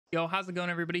Yo, how's it going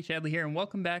everybody? Chadley here and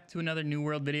welcome back to another New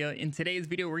World video. In today's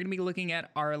video, we're going to be looking at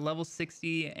our level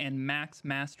 60 and max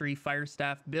mastery fire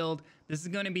staff build. This is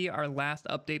going to be our last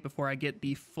update before I get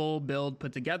the full build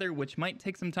put together, which might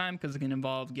take some time because it can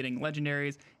involve getting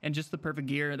legendaries and just the perfect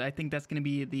gear. I think that's going to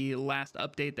be the last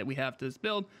update that we have to this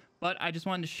build. But I just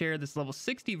wanted to share this level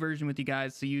 60 version with you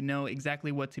guys so you know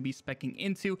exactly what to be speccing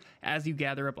into as you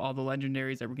gather up all the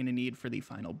legendaries that we're going to need for the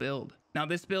final build. Now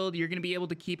this build, you're going to be able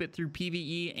to keep it through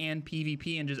PvE and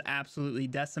PvP and just absolutely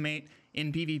decimate.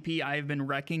 In PvP, I've been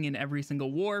wrecking in every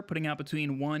single war, putting out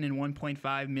between 1 and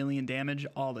 1.5 million damage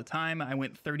all the time. I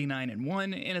went 39 and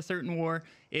 1 in a certain war.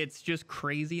 It's just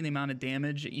crazy the amount of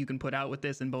damage you can put out with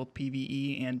this in both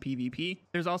PvE and PvP.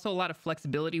 There's also a lot of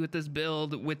flexibility with this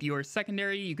build. With your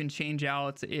secondary, you can change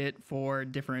out it for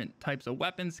different types of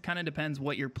weapons. Kind of depends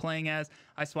what you're playing as.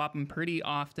 I swap them pretty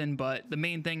often, but the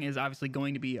main thing is obviously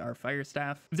going to be our fire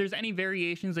staff. If there's any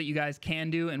variations that you guys can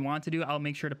do and want to do, I'll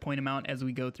make sure to point them out as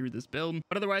we go through this build.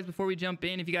 But otherwise, before we jump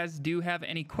in, if you guys do have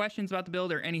any questions about the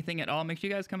build or anything at all, make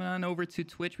sure you guys come on over to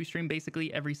Twitch. We stream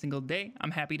basically every single day. I'm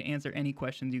happy to answer any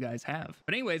questions you guys have.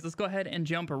 But anyways, let's go ahead and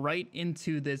jump right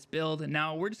into this build.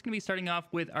 Now, we're just going to be starting off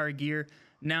with our gear.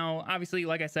 Now, obviously,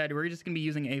 like I said, we're just going to be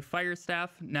using a fire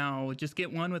staff. Now, just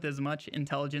get one with as much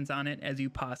intelligence on it as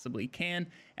you possibly can.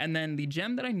 And then the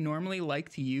gem that I normally like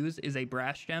to use is a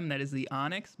brass gem. That is the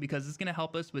onyx, because it's going to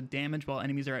help us with damage while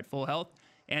enemies are at full health.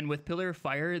 And with Pillar of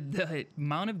Fire, the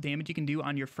amount of damage you can do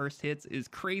on your first hits is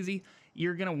crazy.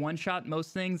 You're going to one-shot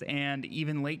most things, and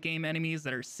even late-game enemies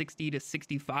that are 60 to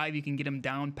 65, you can get them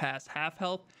down past half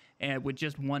health and with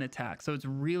just one attack. So it's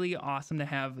really awesome to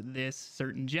have this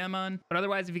certain gem on. But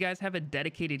otherwise, if you guys have a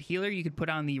dedicated healer, you could put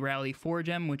on the Rally 4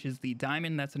 gem, which is the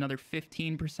diamond. That's another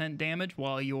 15% damage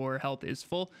while your health is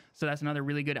full. So that's another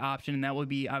really good option, and that will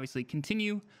be obviously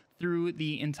continue through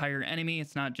the entire enemy.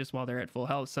 It's not just while they're at full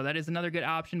health. So that is another good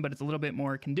option, but it's a little bit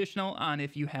more conditional on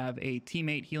if you have a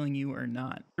teammate healing you or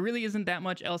not. There really isn't that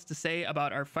much else to say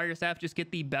about our fire staff. Just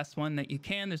get the best one that you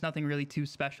can. There's nothing really too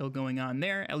special going on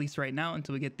there, at least right now,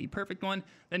 until we get the perfect one.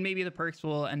 Then maybe the perks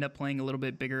will end up playing a little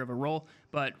bit bigger of a role.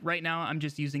 But right now I'm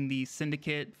just using the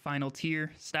Syndicate final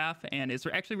tier staff, and it's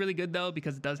actually really good though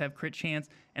because it does have crit chance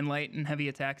and light and heavy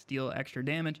attacks deal extra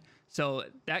damage. So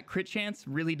that crit chance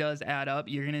really does add up.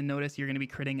 You're going to notice you're going to be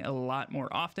critting a lot more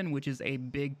often, which is a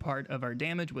big part of our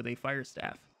damage with a fire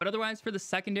staff. But otherwise, for the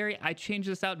secondary, I change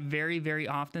this out very, very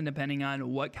often depending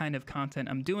on what kind of content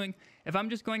I'm doing. If I'm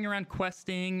just going around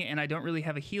questing and I don't really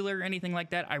have a healer or anything like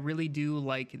that, I really do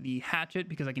like the Hatchet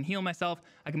because I can heal myself,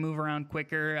 I can move around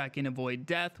quicker, I can avoid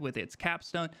death with its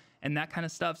capstone and that kind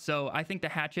of stuff. So I think the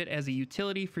Hatchet as a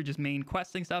utility for just main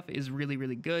questing stuff is really,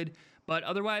 really good. But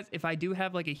otherwise, if I do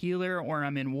have like a healer or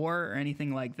I'm in war or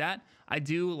anything like that, I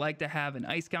do like to have an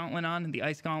Ice Gauntlet on. The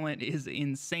Ice Gauntlet is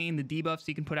insane. The debuffs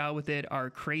you can put out with it are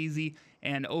crazy.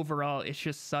 And overall, it's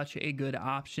just such a good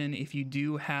option. If you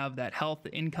do have that health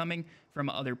incoming from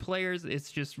other players,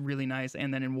 it's just really nice.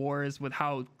 And then in wars, with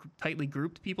how tightly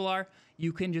grouped people are,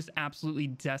 you can just absolutely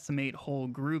decimate whole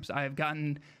groups. I have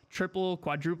gotten triple,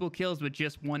 quadruple kills with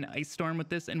just one Ice Storm with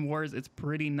this in wars. It's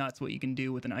pretty nuts what you can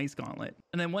do with an Ice Gauntlet.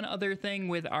 And then one other thing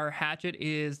with our Hatchet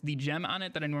is the gem on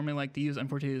it that I normally like to use.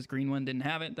 Unfortunately, this green one didn't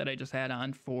have it that I just had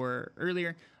on for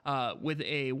earlier. With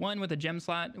a gem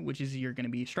slot, which is you're going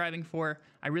to be striving for.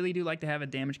 I really do like to have a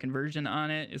damage conversion on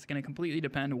it. It's going to completely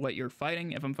depend on what you're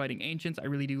fighting. If I'm fighting ancients, I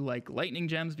really do like lightning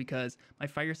gems because my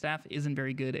fire staff isn't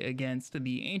very good against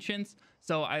the ancients.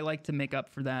 So I like to make up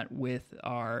for that with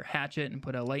our Hatchet and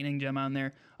put a lightning gem on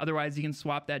there. Otherwise, you can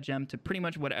swap that gem to pretty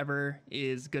much whatever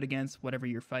is good against whatever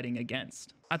you're fighting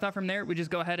against. I thought from there, we just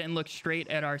go ahead and look straight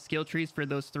at our skill trees for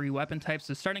those 3 weapon types.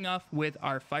 So starting off with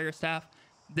our fire staff,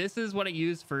 this is what I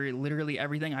use for literally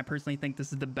everything. I personally think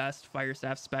this is the best fire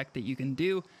staff spec that you can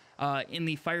do. In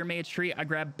the fire mage tree, I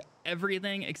grab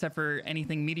everything except for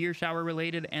anything meteor shower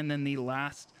related, and then the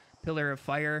last Pillar of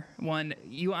Fire one.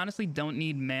 You honestly don't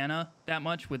need mana that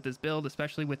much with this build,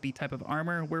 especially with the type of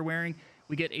armor we're wearing.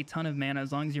 We get a ton of mana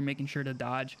as long as you're making sure to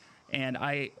dodge, and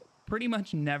I pretty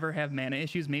much never have mana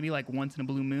issues. Maybe like once in a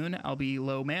blue moon I'll be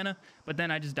low mana, but then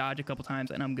I just dodge a couple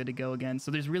times and I'm good to go again. So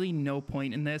there's really no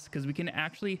point in this because we can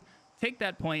actually take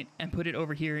that point and put it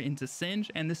over here into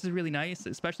Singe, and this is really nice,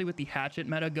 especially with the Hatchet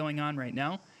meta going on right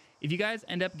now. If you guys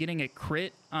end up getting a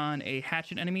crit on a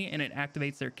Hatchet enemy and it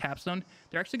activates their capstone,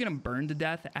 they're actually going to burn to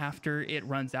death after it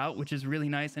runs out, which is really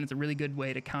nice, and it's a really good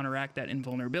way to counteract that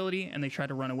invulnerability, and they try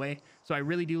to run away. So I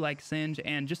really do like Singe,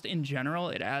 and just in general,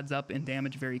 it adds up in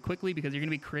damage very quickly because you're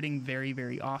going to be critting very,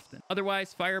 very often.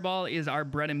 Otherwise, Fireball is our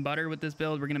bread and butter with this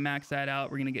build. We're going to max that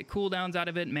out. We're going to get cooldowns out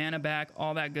of it, mana back,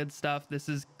 all that good stuff. This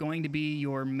is going to be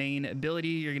your main ability.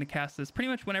 You're going to cast this pretty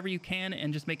much whenever you can,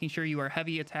 and just making sure you are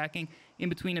heavy attacking in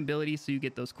between abilities so you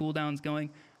get those cooldowns going.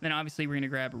 Then obviously we're going to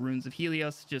grab Runes of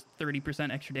Helios, just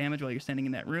 30% extra damage while you're standing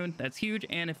in that rune. That's huge.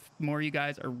 And if more of you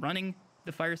guys are running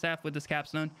the Fire Staff with this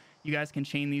capstone, you guys can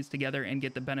chain these together and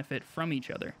get the benefit from each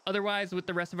other. Otherwise, with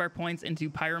the rest of our points into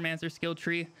Pyromancer skill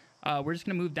tree, we're just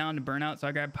going to move down to Burnout. So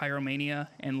I grab Pyromania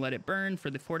and Let It Burn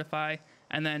for the Fortify.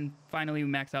 And then finally we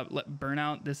max out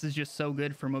Burnout. This is just so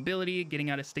good for mobility, getting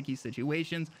out of sticky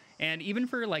situations. And even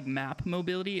for like map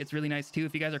mobility, it's really nice too.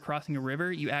 If you guys are crossing a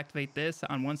river, you activate this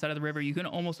on one side of the river, you can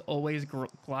almost always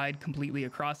glide completely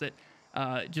across it.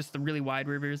 Just the really wide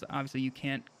rivers, obviously you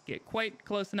can't get quite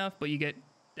close enough, but you get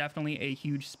definitely a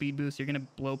huge speed boost. You're going to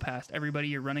blow past everybody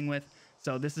you're running with.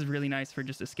 So this is really nice for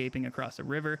just escaping across a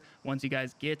river. Once you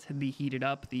guys get the heated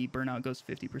up, the burnout goes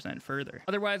 50% further.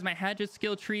 Otherwise, my Hatchet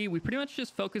skill tree, we pretty much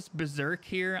just focus Berserk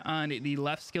here on the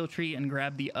left skill tree and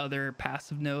grab the other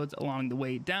passive nodes along the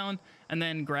way down, and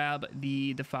then grab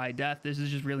the Defy Death. This is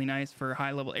just really nice for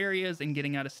high level areas and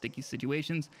getting out of sticky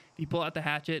situations. If you pull out the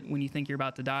Hatchet when you think you're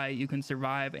about to die, you can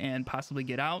survive and possibly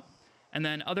get out. And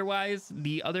then otherwise,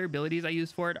 the other abilities I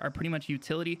use for it are pretty much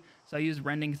utility. So I use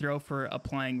Rending Throw for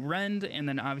applying Rend, and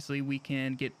then obviously we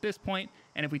can get this point,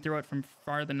 and if we throw it from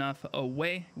far enough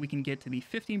away, we can get to the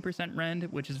 15% Rend,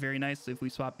 which is very nice. So if we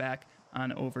swap back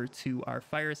on over to our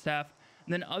Fire Staff.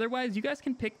 And then otherwise, you guys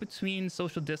can pick between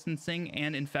Social Distancing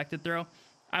and Infected Throw.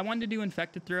 I wanted to do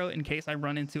Infected Throw in case I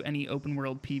run into any open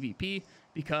world PvP,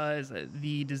 because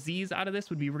the disease out of this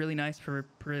would be really nice for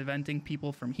preventing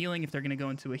people from healing. If they're going to go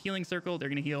into a healing circle, they're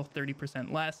going to heal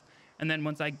 30% less. And then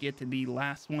once I get to the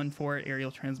last one for it,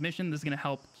 Aerial Transmission, this is going to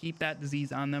help keep that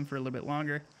disease on them for a little bit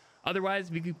longer.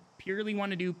 Otherwise, if you purely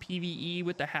want to do PvE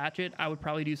with the Hatchet, I would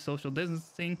probably do Social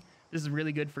Distancing. This is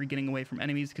really good for getting away from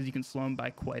enemies because you can slow them by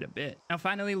quite a bit. Now,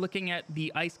 finally, looking at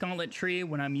the Ice Gauntlet tree,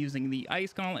 when I'm using the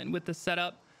Ice Gauntlet with the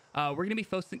setup, we're going to be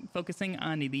focusing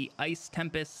on the Ice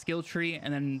Tempest skill tree,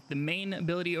 and then the main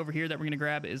ability over here that we're going to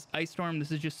grab is Ice Storm.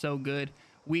 This is just so good.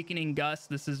 Weakening Gust,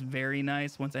 this is very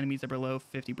nice. Once enemies are below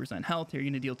 50% health, you're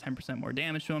going to deal 10% more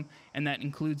damage to them, and that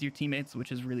includes your teammates,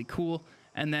 which is really cool.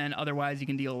 And then otherwise, you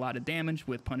can deal a lot of damage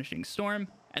with Punishing Storm,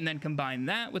 and then combine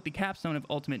that with the capstone of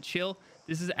Ultimate Chill.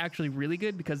 This is actually really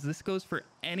good because this goes for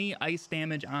any ice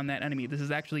damage on that enemy. This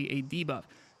is actually a debuff.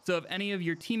 So if any of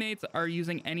your teammates are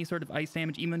using any sort of ice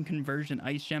damage, even conversion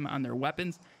ice gem on their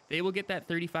weapons, they will get that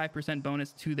 35%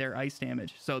 bonus to their ice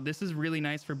damage. So this is really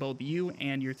nice for both you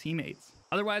and your teammates.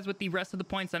 Otherwise, with the rest of the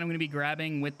points that I'm going to be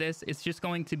grabbing with this, it's just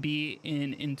going to be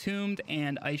in Entombed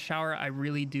and Ice Shower. I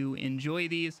really do enjoy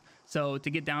these. So to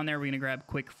get down there, we're going to grab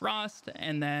Quick Frost,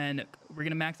 and then we're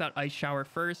going to max out Ice Shower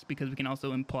first because we can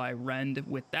also imply Rend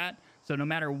with that. So no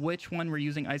matter which one we're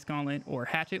using, Ice Gauntlet or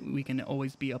Hatchet, we can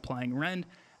always be applying Rend.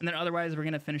 And then otherwise, we're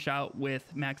going to finish out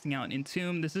with maxing out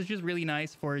Entomb. This is just really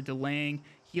nice for delaying,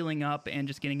 healing up, and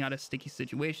just getting out of sticky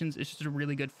situations. It's just a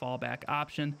really good fallback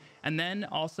option. And then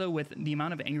also with the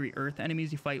amount of Angry Earth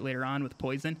enemies you fight later on with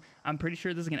poison, I'm pretty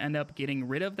sure this is going to end up getting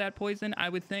rid of that poison, I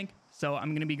would think. So I'm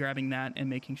going to be grabbing that and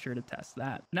making sure to test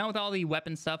that. Now with all the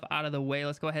weapon stuff out of the way,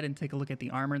 let's go ahead and take a look at the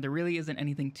armor. There really isn't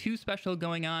anything too special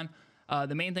going on.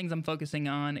 The main things I'm focusing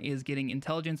on is getting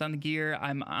intelligence on the gear.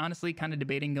 I'm honestly kind of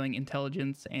debating going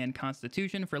intelligence and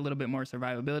constitution for a little bit more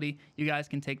survivability. You guys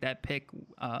can take that pick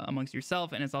amongst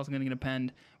yourself, and it's also going to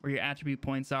depend where your attribute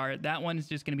points are. That one is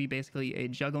just going to be basically a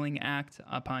juggling act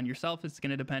upon yourself. It's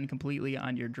going to depend completely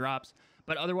on your drops.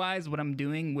 But otherwise, what I'm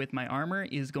doing with my armor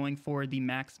is going for the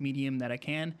max medium that I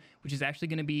can, which is actually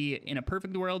going to be, in a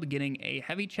perfect world, getting a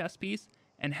heavy chest piece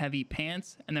and heavy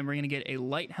pants, and then we're going to get a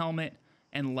light helmet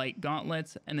and light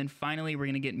gauntlets, and then finally we're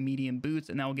going to get medium boots,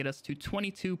 and that will get us to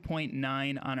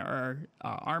 22.9 on our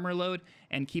armor load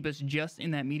and keep us just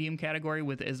in that medium category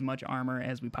with as much armor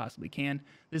as we possibly can.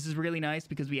 This is really nice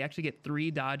because we actually get 3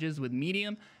 dodges with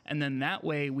medium, and then that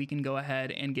way we can go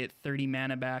ahead and get 30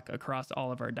 mana back across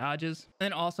all of our dodges.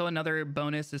 And then also another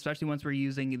bonus, especially once we're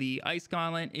using the Ice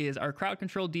Gauntlet, is our crowd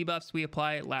control debuffs we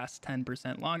apply last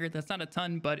 10% longer. That's not a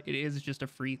ton, but it is just a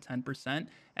free 10%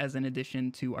 as an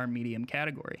addition to our medium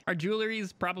category. Our jewelry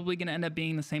is probably going to end up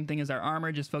being the same thing as our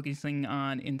armor, just focusing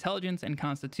on intelligence and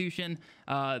constitution.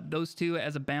 Those two it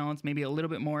as a balance, maybe a little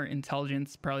bit more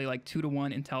intelligence, probably like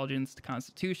 2-to-1 intelligence to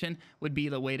constitution would be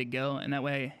the way to go. And that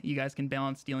way you guys can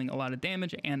balance dealing a lot of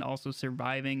damage and also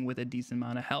surviving with a decent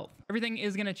amount of health. Everything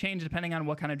is going to change depending on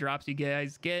what kind of drops you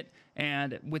guys get.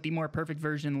 And with the more perfect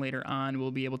version later on,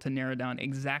 we'll be able to narrow down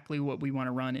exactly what we want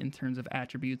to run in terms of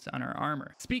attributes on our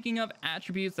armor. Speaking of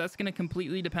attributes, that's going to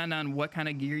completely depend on what kind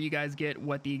of gear you guys get,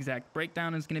 what the exact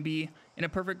breakdown is going to be. In a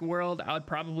perfect world, I would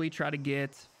probably try to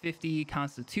get 50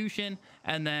 constitution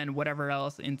and then whatever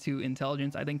else into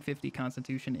intelligence. I think 50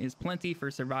 constitution is plenty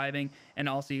for surviving, and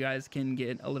also you guys can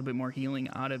get a little bit more healing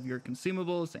out of your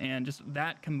consumables, and just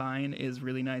that combined is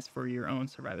really nice for your own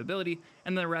survivability,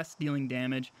 and the rest dealing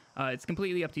damage. It's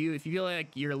completely up to you. If you feel like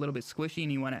you're a little bit squishy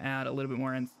and you want to add a little bit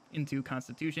more into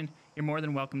constitution, you're more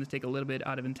than welcome to take a little bit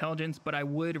out of intelligence, but I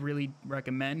would really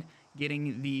recommend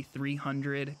getting the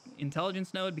 300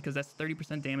 intelligence node, because that's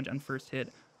 30% damage on first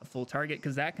hit a full target,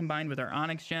 because that combined with our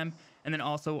onyx gem and then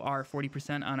also our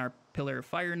 40% on our pillar of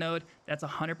fire node, that's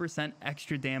 100%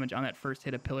 extra damage on that first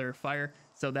hit of pillar of fire.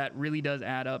 So that really does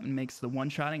add up and makes the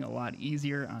one-shotting a lot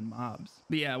easier on mobs.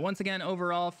 But yeah, once again,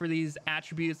 overall for these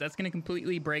attributes, that's going to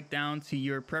completely break down to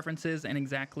your preferences and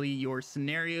exactly your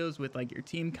scenarios with like your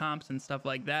team comps and stuff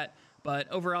like that. But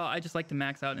overall, I just like to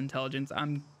max out intelligence.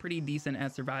 I'm pretty decent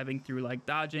at surviving through like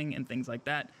dodging and things like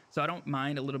that. So I don't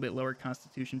mind a little bit lower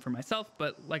constitution for myself.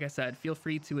 But like I said, feel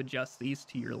free to adjust these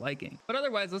to your liking. But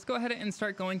otherwise, let's go ahead and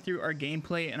start going through our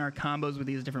gameplay and our combos with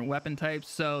these different weapon types.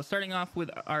 So starting off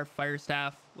with our fire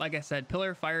staff, like I said,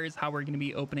 pillar of fire is how we're going to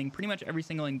be opening pretty much every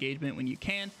single engagement when you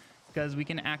can, because we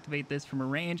can activate this from a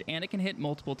range and it can hit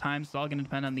multiple times. It's all going to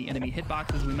depend on the enemy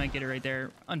hitboxes. We might get it right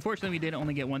there. Unfortunately, we did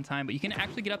only get one time, but you can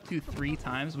actually get up to 3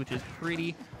 times, which is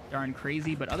pretty darn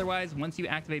crazy. But otherwise, once you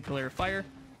activate pillar of fire,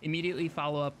 immediately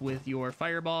follow up with your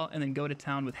fireball and then go to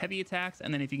town with heavy attacks.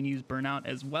 And then if you can use burnout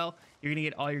as well, you're going to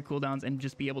get all your cooldowns and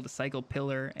just be able to cycle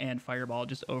pillar and fireball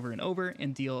just over and over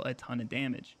and deal a ton of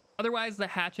damage. Otherwise, the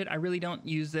hatchet, I really don't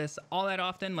use this all that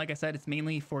often. Like I said, it's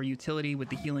mainly for utility with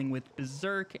the healing with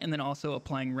berserk and then also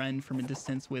applying rend from a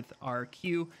distance with our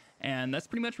Q. And that's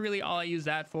pretty much really all I use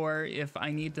that for. If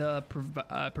I need to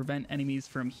prevent enemies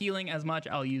from healing as much,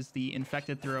 I'll use the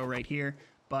infected throw right here.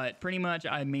 But pretty much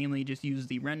I mainly just use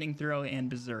the rending throw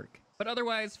and berserk. But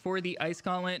otherwise, for the Ice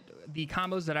Gauntlet, the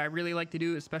combos that I really like to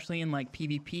do, especially in like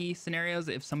PvP scenarios,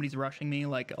 if somebody's rushing me,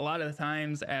 like a lot of the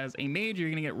times as a mage, you're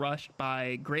going to get rushed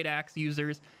by Great Axe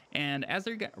users. And as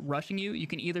they're rushing you, you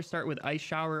can either start with Ice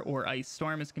Shower or Ice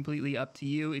Storm. It's completely up to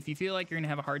you. If you feel like you're going to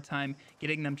have a hard time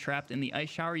getting them trapped in the Ice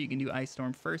Shower, you can do Ice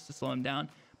Storm first to slow them down.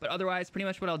 But otherwise, pretty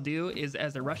much what I'll do is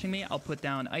as they're rushing me, I'll put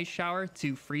down Ice Shower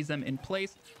to freeze them in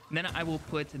place. And then I will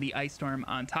put the Ice Storm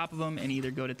on top of them and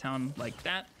either go to town like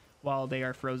that while they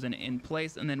are frozen in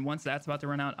place. And then once that's about to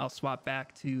run out, I'll swap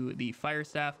back to the fire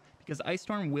staff, because Ice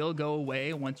Storm will go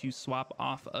away once you swap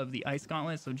off of the Ice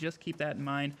Gauntlet. So just keep that in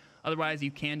mind. Otherwise, you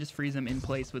can just freeze them in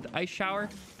place with Ice Shower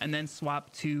and then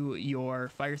swap to your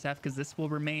fire staff, because this will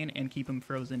remain and keep them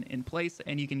frozen in place.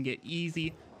 And you can get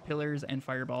easy pillars and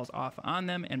fireballs off on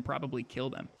them and probably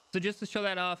kill them. So just to show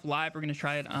that off live, we're going to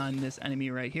try it on this enemy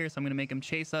right here. So I'm going to make him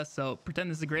chase us. So pretend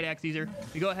this is a Great Axe user.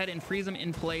 We go ahead and freeze them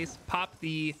in place, pop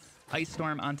the Ice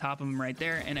Storm on top of them right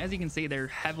there. And as you can see, they're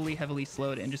heavily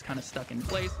slowed and just kind of stuck in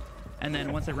place. And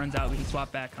then once it runs out, we can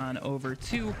swap back on over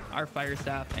to our fire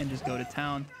staff and just go to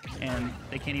town, and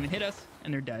they can't even hit us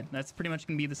and they're dead. That's pretty much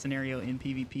going to be the scenario in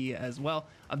PvP as well.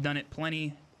 I've done it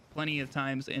plenty of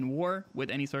times in war with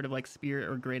any sort of like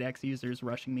spear or Great Axe users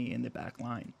rushing me in the back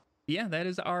line. Yeah, that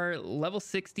is our level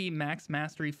 60 max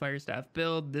mastery fire staff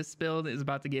build. This build is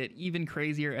about to get even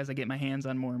crazier as I get my hands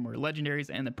on more and more legendaries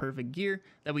and the perfect gear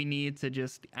that we need to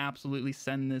just absolutely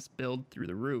send this build through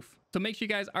the roof. So make sure you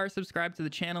guys are subscribed to the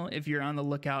channel if you're on the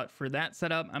lookout for that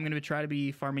setup. I'm going to try to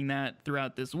be farming that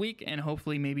throughout this week, and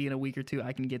hopefully maybe in a week or two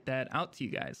I can get that out to you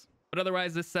guys. But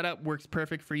otherwise, this setup works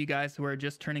perfect for you guys who are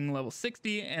just turning level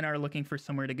 60 and are looking for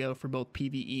somewhere to go for both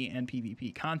PvE and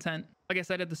PvP content. Like I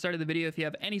said at the start of the video, if you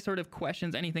have any sort of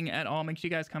questions, anything at all, make sure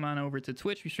you guys come on over to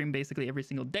Twitch. We stream basically every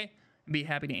single day. I'd be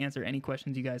happy to answer any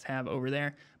questions you guys have over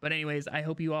there. But anyways, I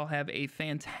hope you all have a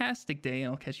fantastic day,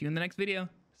 and I'll catch you in the next video.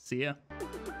 See ya.